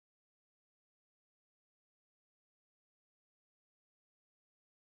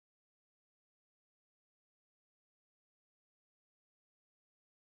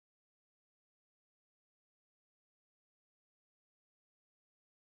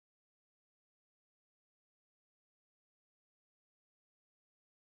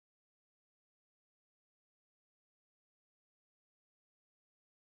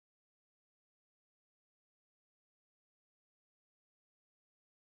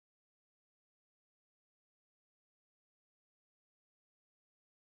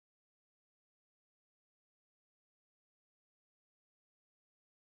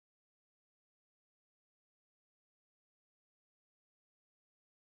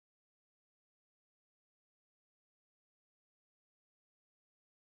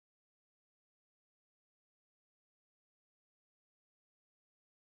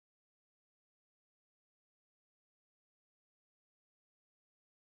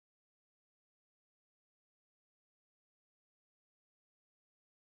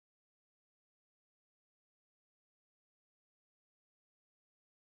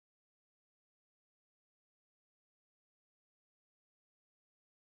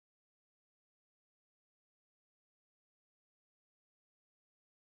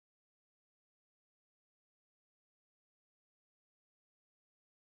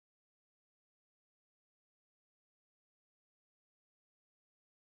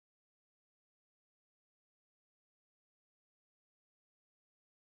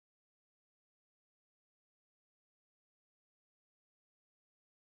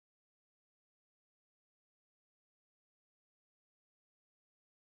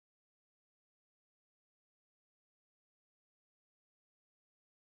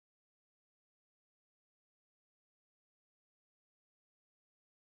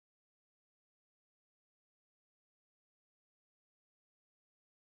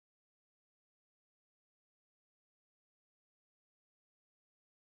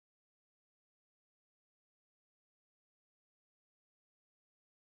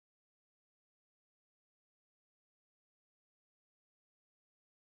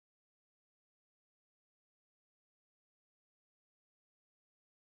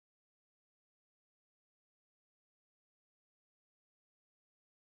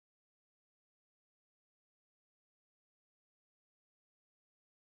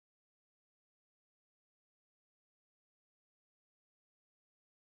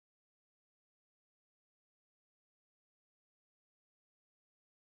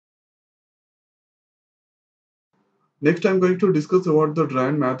Next, I'm going to discuss about the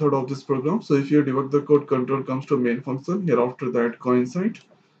drive method of this program. So if you debug the code, control comes to main function. Here after that coincide.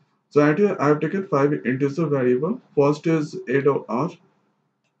 So at here I have taken 5 integer variable. First is a.r.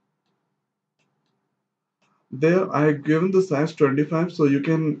 There I have given the size 25, so you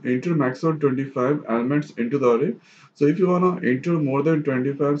can enter maximum 25 elements into the array. So if you wanna enter more than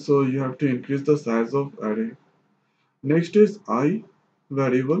 25, so you have to increase the size of array. Next is I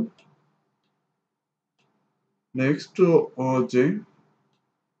variable. Next to j.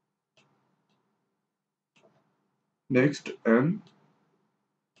 Next n,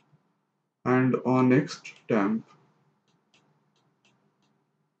 and next temp.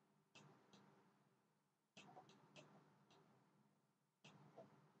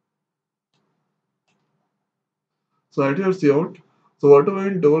 So at your cout, so whatever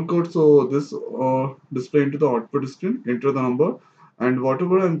in double quote, so this display into the output screen, enter the number, and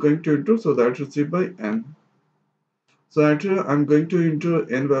whatever I'm going to enter, so that's received by n. So at here I'm going to enter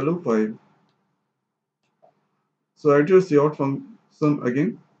n value 5. So at your cout function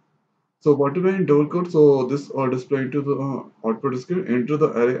again. So whatever in double quote, so this display into the output screen, enter the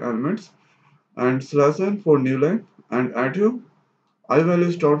array elements, and slash n for new line, and at here I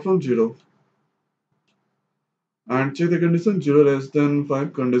value start from 0. And check the condition 0 less than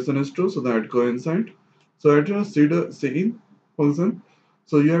 5, condition is true, so that coincide. So at your cin function,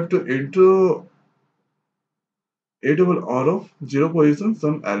 so you have to enter a double r of 0 position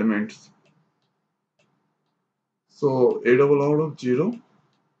some elements. So a double r of 0,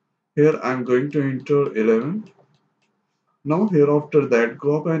 here I am going to enter 11. Now here after that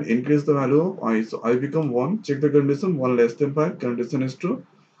go up and increase the value of I, so I become 1. Check the condition 1 less than 5, condition is true.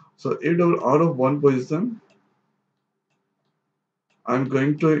 So a double r of 1 position, I am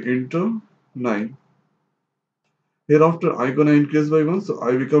going to enter 9. Hereafter I gonna increase by 1, so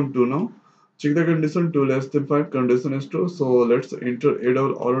I become 2 now. Check the condition 2 less than 5, condition is true. So let's enter a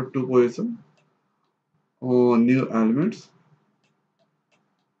double order 2 position new elements.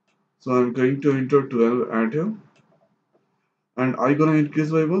 So I'm going to enter 12 at here, and I gonna increase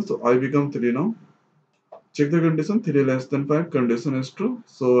by 1, so I become 3 now. Check the condition 3 less than 5, condition is true.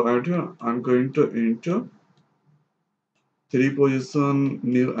 So at here I'm going to enter 3 position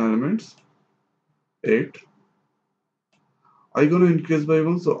new elements 8. I gonna increase by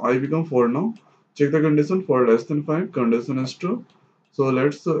 1, so I become 4 now. Check the condition 4 less than 5, condition is true. So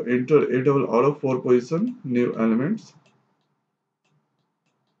let's enter a double out of 4 position new elements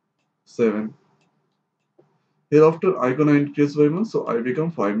 7. Hereafter I gonna increase by 1, so I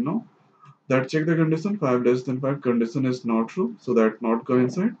become 5 now. That check the condition 5 less than 5, condition is not true, so that not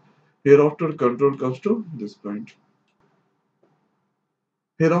coincide. Hereafter control comes to this point.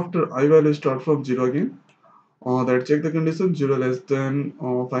 Hereafter I value start from 0 again. That check the condition 0 less than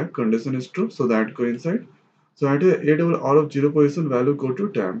 5, condition is true, so that coincide. So at a double out of 0 position value go to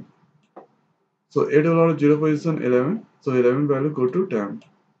 10. So a double out of 0 position 11, so 11 value go to 10.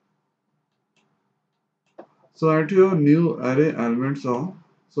 So at your new array elements are,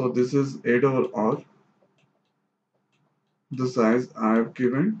 so this is a double r, the size I have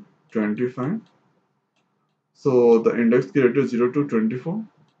given 25. So the index created 0 to 24.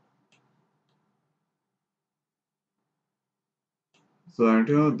 So at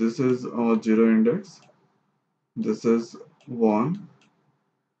here this is 0 index, this is 1,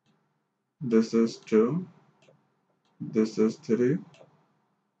 this is 2, this is 3,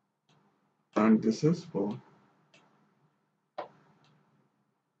 and this is 4.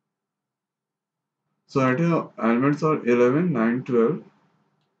 So at here elements are 11, 9, 12,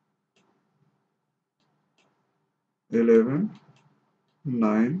 11,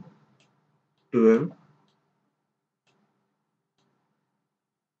 9, 12,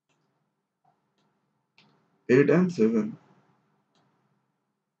 8, and 7.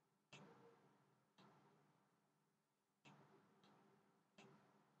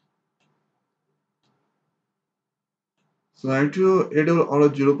 So at your 8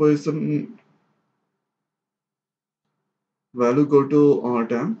 or 0 position value go to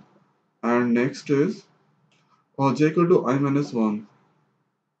 10, and next is j equal to I minus 1.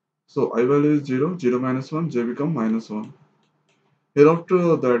 So I value is 0, 0 minus 1, j become minus 1.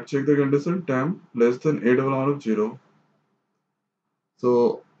 Hereafter that check the condition temp less than a double r of 0.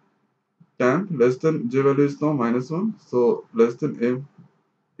 So temp less than j value is now minus 1. So less than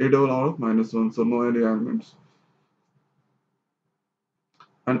a double r of minus 1. So no any elements.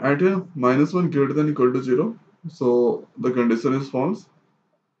 And at a minus 1 greater than equal to 0. So the condition is false.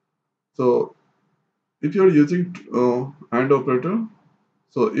 So if you are using AND operator,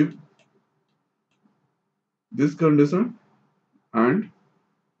 so if this condition and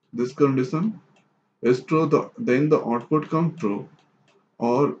this condition is true, then the output come true.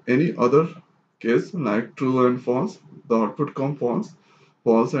 Or any other case like true and false, the output come false.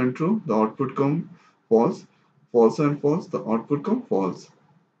 False and true, the output come false. False and false, the output come false.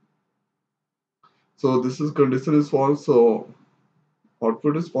 So this is condition is false, so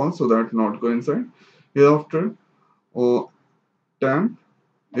output is false, so that not go inside. Hereafter, oh, temp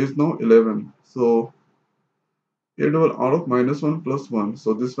is now 11. So a double out of minus 1 plus 1.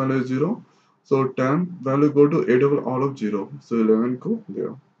 So this value is 0. So temp value go to a double out of 0. So 11 go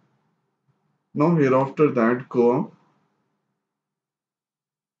there. Now hereafter that go up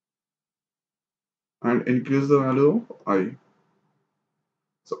and increase the value of I.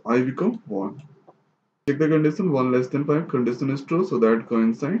 So I become 1. Check the condition 1 less than 5. Condition is true, so that go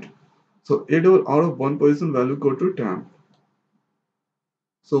inside. So a double out of 1 position value go to temp.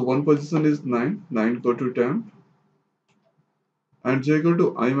 So 1 position is 9. 9 go to temp. And j equal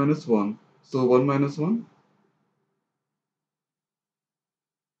to I minus 1. So 1 minus 1.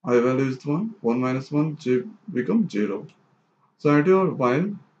 I value is 1. 1 minus 1. J become 0. So at your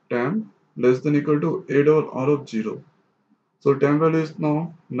while temp less than equal to a double out of 0. So temp value is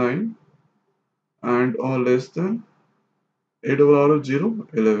now 9 and or less than a double out of 0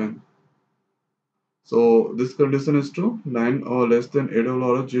 11. So this condition is true. 9 or less than a double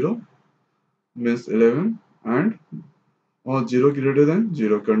out of 0 means 11 and or 0 greater than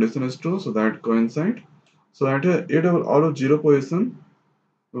 0 condition is true, so that coincide. So at a double out of 0 position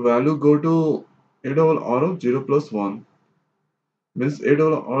value go to a double out of 0 plus 1 means a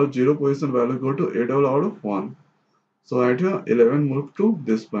double out of 0 position value go to a double out of 1. So at here 11 move to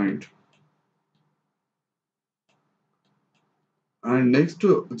this point. And next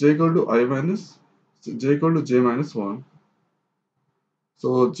to j equal to I minus j equal to j minus 1.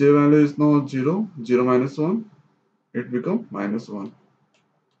 So j value is now 0, 0 minus 1, it become minus 1.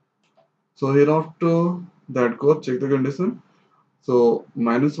 So hereafter that go check the condition. So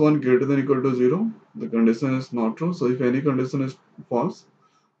minus 1 greater than equal to 0, the condition is not true. So if any condition is false,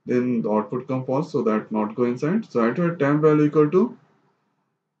 then the output come false, so that not go inside. So at a temp value equal to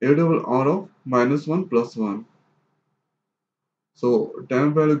a double r of minus 1 plus 1. So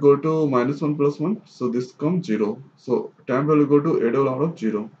temp value go to minus 1 plus 1, so this comes 0. So temp value go to a double r of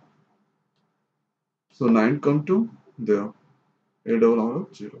 0. So 9 come to there, a double r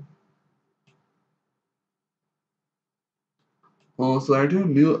of 0. So at here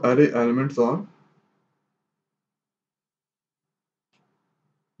new array elements are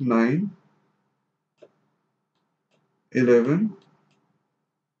 9, 11,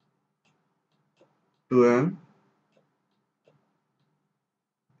 12,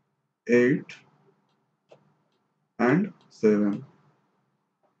 8 and 7.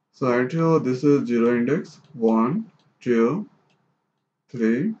 So at here this is 0 index 1, 2,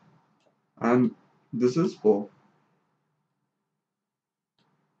 3 and this is 4.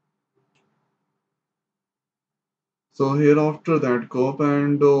 So hereafter that go up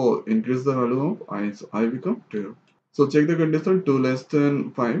and increase the value of I. So I become 2. So check the condition 2 less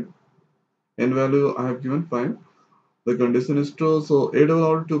than 5. N value I have given 5. The condition is true. So a double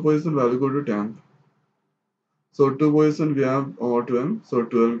out 2 position value go to temp. So 2 position we have 12. So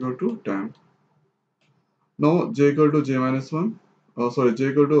 12 go to temp. Now j equal to j minus 1. Sorry, j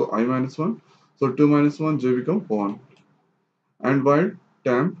equal to I minus 1. So 2 minus 1 j become 1. And while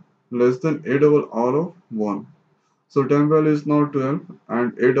temp less than a double out of 1. So temp value is now 12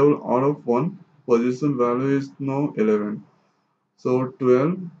 and a double out of 1 position value is now 11. So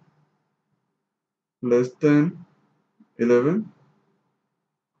 12 less than 11.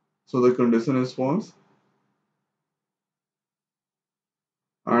 So the condition is false.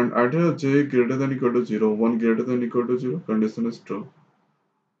 And at here j greater than equal to 0, 1 greater than equal to 0, condition is true.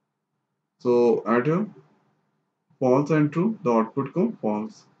 So at here false and true, the output come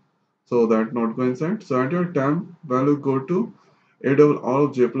false. So that not go inside. So at your temp value go to a double out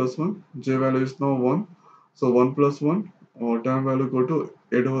of j plus 1. J value is now 1. So 1 plus 1 or temp value go to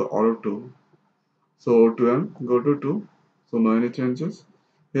a double out of 2. So 12 go to 2. So no any changes.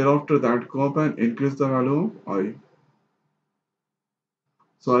 Hereafter that go up and increase the value of I.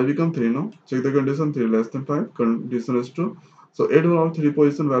 So I become 3 now. Check the condition 3 less than 5. Condition is true. So 8 over 3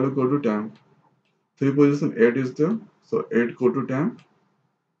 position value go to temp. 3 position 8 is there. So 8 go to temp.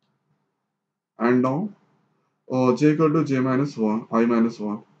 And now j equal to j minus 1. I minus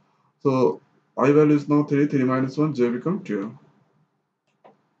 1. So I value is now 3. 3 minus 1. J become 2.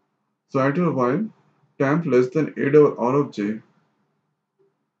 So at your while temp less than 8 over R of j.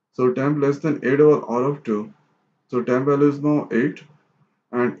 So temp less than 8 over R of 2. So temp value is now 8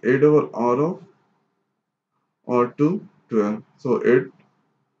 and 8 over R of or 2 12. So 8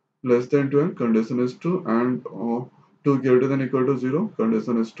 less than 12, condition is true, and 2 greater than equal to 0,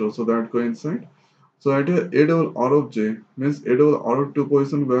 condition is true, so that coincide. So at a double R of j means a double R of 2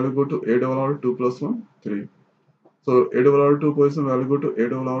 position value go to a double R of 2 plus 1 3. So a double R of 2 position value go to a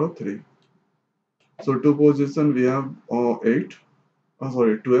double R of 3. So 2 position we have 8,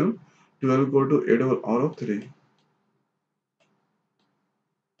 sorry 12, 12 go to a double R of 3,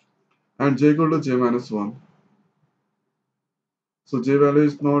 and j equal to j minus 1. So j value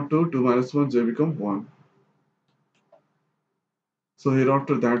is now 2, 2 minus 1, j become 1. So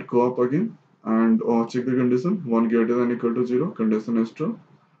hereafter that go up again, and check the condition, 1 greater than equal to 0, condition is true,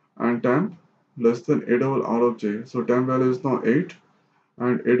 and temp less than a double R of j. So temp value is now 8,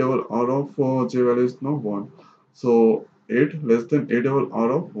 and a double R of j value is now 1. So 8 less than a double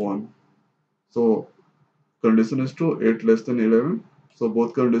R of 1. So condition is true, 8 less than 11. So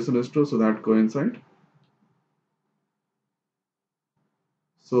both condition is true, so that coincide.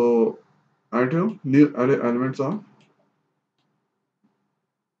 So at here new array elements are,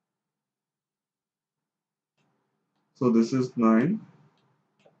 so this is 9,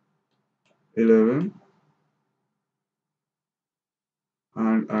 11,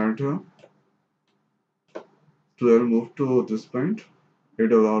 and at here 12 move to this point, a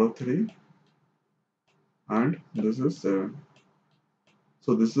double R of 3, and this is 7.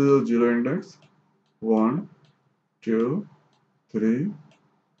 So this is a 0 index, 1, 2, 3,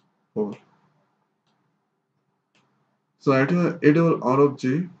 4. So at here a double R of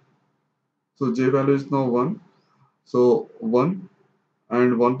j, so j value is now 1. So 1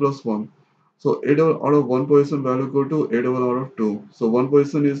 and 1 plus 1. So a double out of 1 position value go to a double out of 2. So 1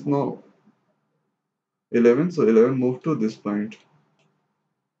 position is now 11. So 11 move to this point.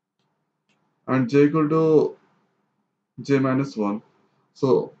 And j equal to j minus 1.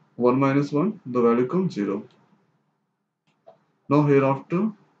 So 1 minus 1, the value comes 0. Now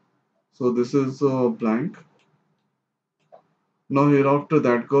hereafter, so this is blank. Now hereafter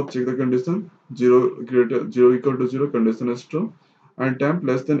that go up, check the condition. 0 equal to 0, condition is true. And temp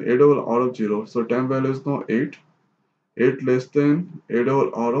less than a double out of 0. So temp value is now 8. 8 less than a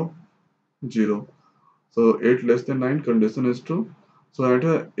double out of 0. So 8 less than 9, condition is true. So at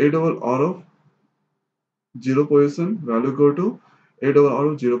a double R of 0 position value go to a double R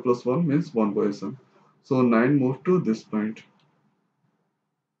of 0 plus 1 means 1 position. So 9 move to this point.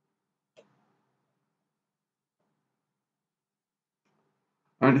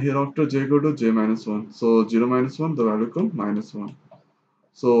 And hereafter j go to j minus 1. So 0 minus 1, the value come minus 1.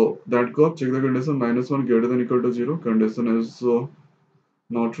 So that go up, check the condition, minus 1 greater than equal to 0. Condition is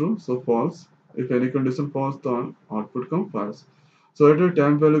not true, so false. If any condition false, then output come false. So at a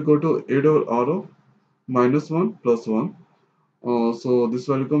temp value go to a double R of minus 1 plus 1. So this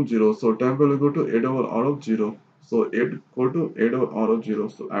value comes 0. So temp value go to 8 over R of 0. So 8 go to 8 over R of 0.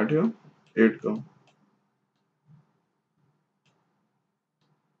 So add here 8 come.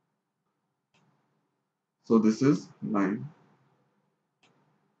 So this is 9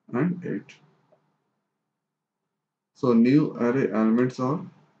 and 8. So new array elements are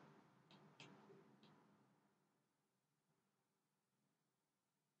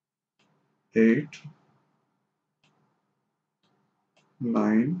 8,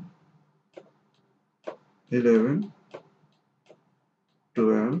 9, 11,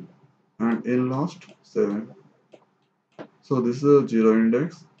 12, and in last 7. So this is a 0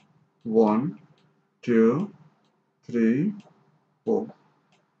 index, 1, 2, 3, 4.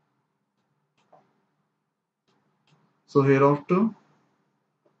 So hereafter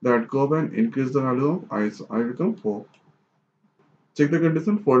that go up and increase the value of I. So I become 4. Check the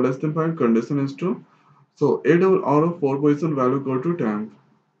condition, for less than 5, condition is true. So a double R of 4 position value go to temp.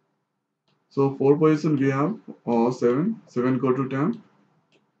 So 4 position we have 7, 7 go to temp,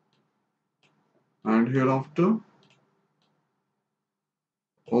 and hereafter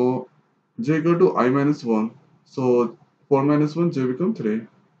j go to I minus 1. So 4 minus 1, j become 3.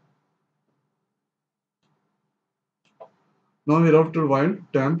 Now hereafter while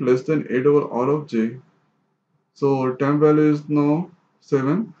temp less than a double R of j. So temp value is now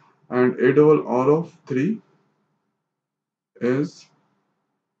 7, and a double R of 3 is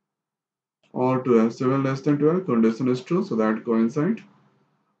or 12. 7 less than 12, condition is true, so that coincide.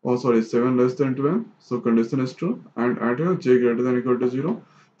 Oh sorry, 7 less than 12, so condition is true, and at here j greater than equal to 0,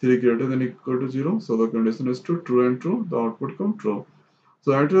 3 greater than equal to 0, so the condition is true, true and true, the output come true.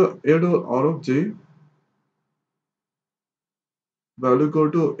 So at here a double R of j value go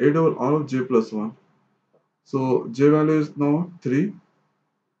to a double R of j plus 1. So j value is now 3,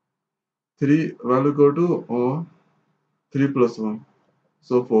 3 value go to 3 plus 1,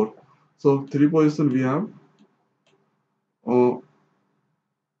 so 4. So 3 position we have uh,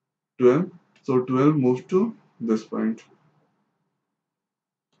 12. So 12 moves to this point.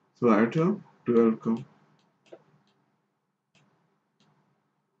 So right here 12 come.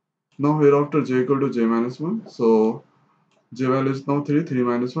 Now hereafter j equal to j minus 1. So j value is now 3, 3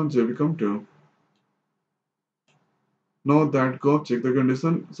 minus 1, j become 2. Now that go check the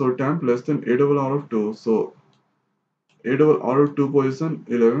condition. So temp less than a double out of 2. So a double out of 2 position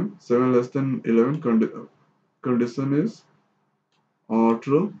 11. 7 less than 11 condition is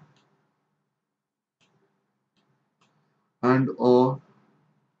true. And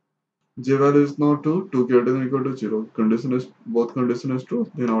j value is now 2, 2 greater than equal to 0. Condition is both condition is true.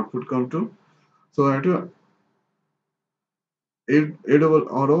 Then output come to. So at a double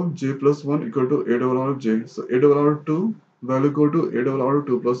out of j plus 1 equal to a double out of j. So a double out of 2 value go to a double out of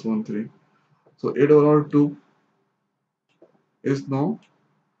 2 plus 1 3. So a double out of 2 is now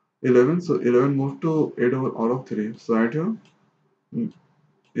 11. So 11 move to a double out of 3. So right here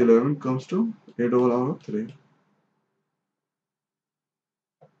 11 comes to a double out of 3.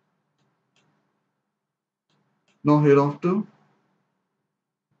 Now hereafter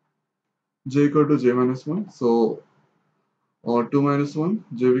j equal to j minus 1. So 2 minus 1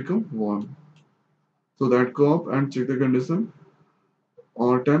 j become 1. So that go up and check the condition.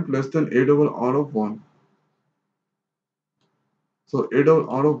 Temp less than a double out of 1. So a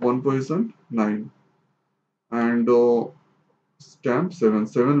double out of 1 position 9. And temp 7.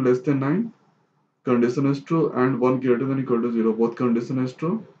 7 less than 9. Condition is true and 1 greater than equal to 0. Both condition is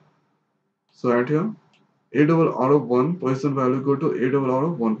true. So at here a double out of 1 position value go to a double out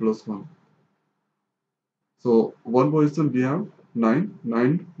of 1 plus 1. So 1 position we have 9.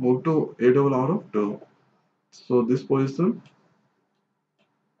 9 move to a double out of 2. So this position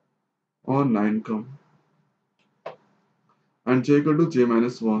on 9 come. And j equal to j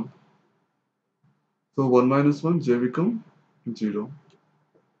minus 1. So 1 minus 1 j become 0.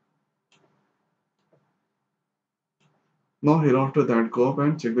 Now hereafter that go up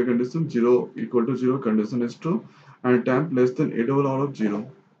and check the condition. 0 equal to 0 condition is true and temp less than a double out of 0.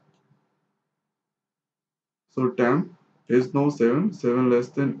 So temp is now 7. 7 less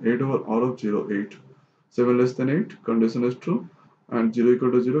than a double out of 0 8. 7 less than 8 condition is true and 0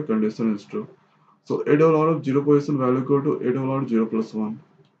 equal to 0 condition is true. So a double out of 0 position value go to a double out of 0 plus 1.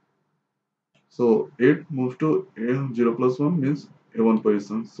 So 8 moves to a 0 plus 1 means a 1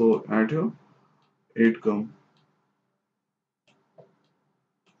 position. So at here 8 come.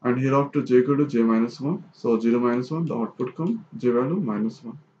 And hereafter j equal to j minus 1. So 0 minus 1 the output come j value minus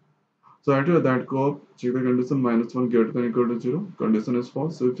 1. So at here that go up check the condition minus 1 greater than equal to 0. Condition is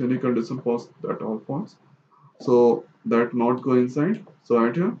false. So if any condition false that all false. So that not go inside. So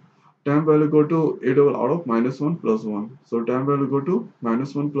at here temp value go to a double out of minus 1 plus 1. So temp value go to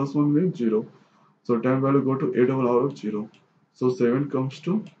minus 1 plus 1 means 0. So temp value go to a double out of 0. So 7 comes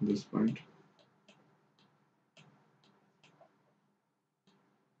to this point.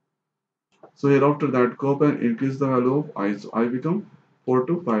 So hereafter that go up and increase the value of I. So I become 4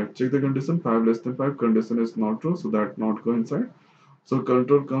 to 5. Check the condition 5 less than 5 condition is not true. So that not go inside. So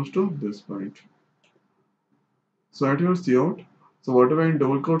control comes to this point. So at your cout. So whatever in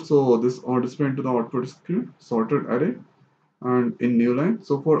double quote, so this are display into the output screen sorted array and in new line.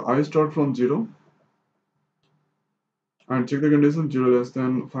 So for I start from 0 and check the condition 0 less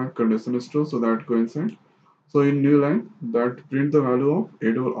than 5 condition is true. So that go inside. So in new line that print the value of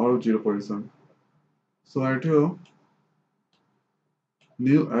a double out of 0 position. So at here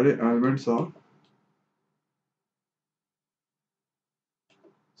new array elements are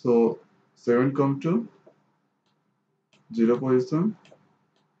so 7 come to 0 position,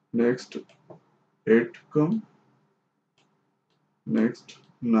 next 8 come, next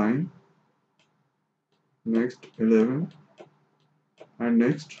 9, next 11 and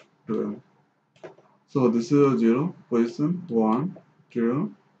next 12. So this is a 0 position 1,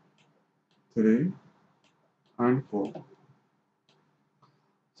 2, 3 and 4.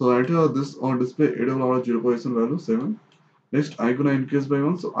 So right here this on display a double out of 0 position value 7. Next I gonna increase by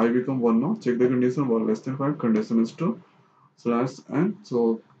 1 so I become 1 now. Check the condition 1 less than 5 condition is true slash and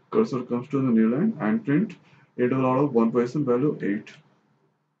so cursor comes to the new line and print a double out of 1 position value 8.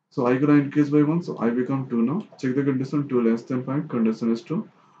 So I gonna increase by 1 so I become 2 now. Check the condition 2 less than 5 condition is true.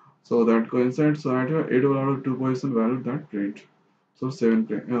 So that coincides. So at here a double out of 2 position value that print. So 7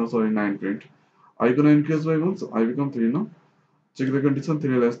 print, sorry 9 print. I gonna increase by 1 so I become 3 now. Check the condition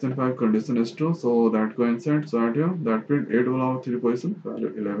 3 less than 5 condition is true. So that coincides. So at here that print a double out of 3 position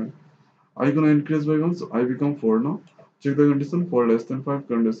value 11. I gonna increase by 1 so I become 4 now. Check the condition 4 less than 5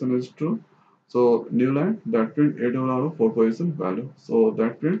 condition is true. So new line that print a double out of 4 position value. So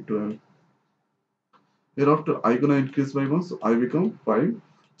that print 12. Hereafter I gonna increase by 1 so I become 5.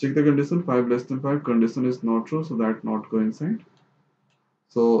 Check the condition 5 less than 5. Condition is not true, so that not go inside.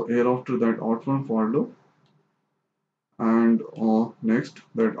 So hereafter that output for loop, and next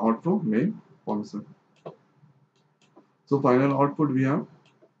that output main function. So final output we have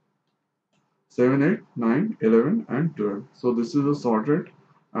 7, 8, 9, 11 and 12. So this is the sorted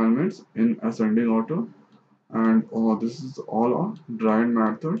elements in ascending order, and this is all a driven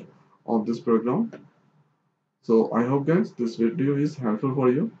method of this program. So I hope guys this video is helpful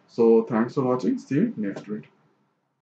for you. So thanks for watching. See you next week.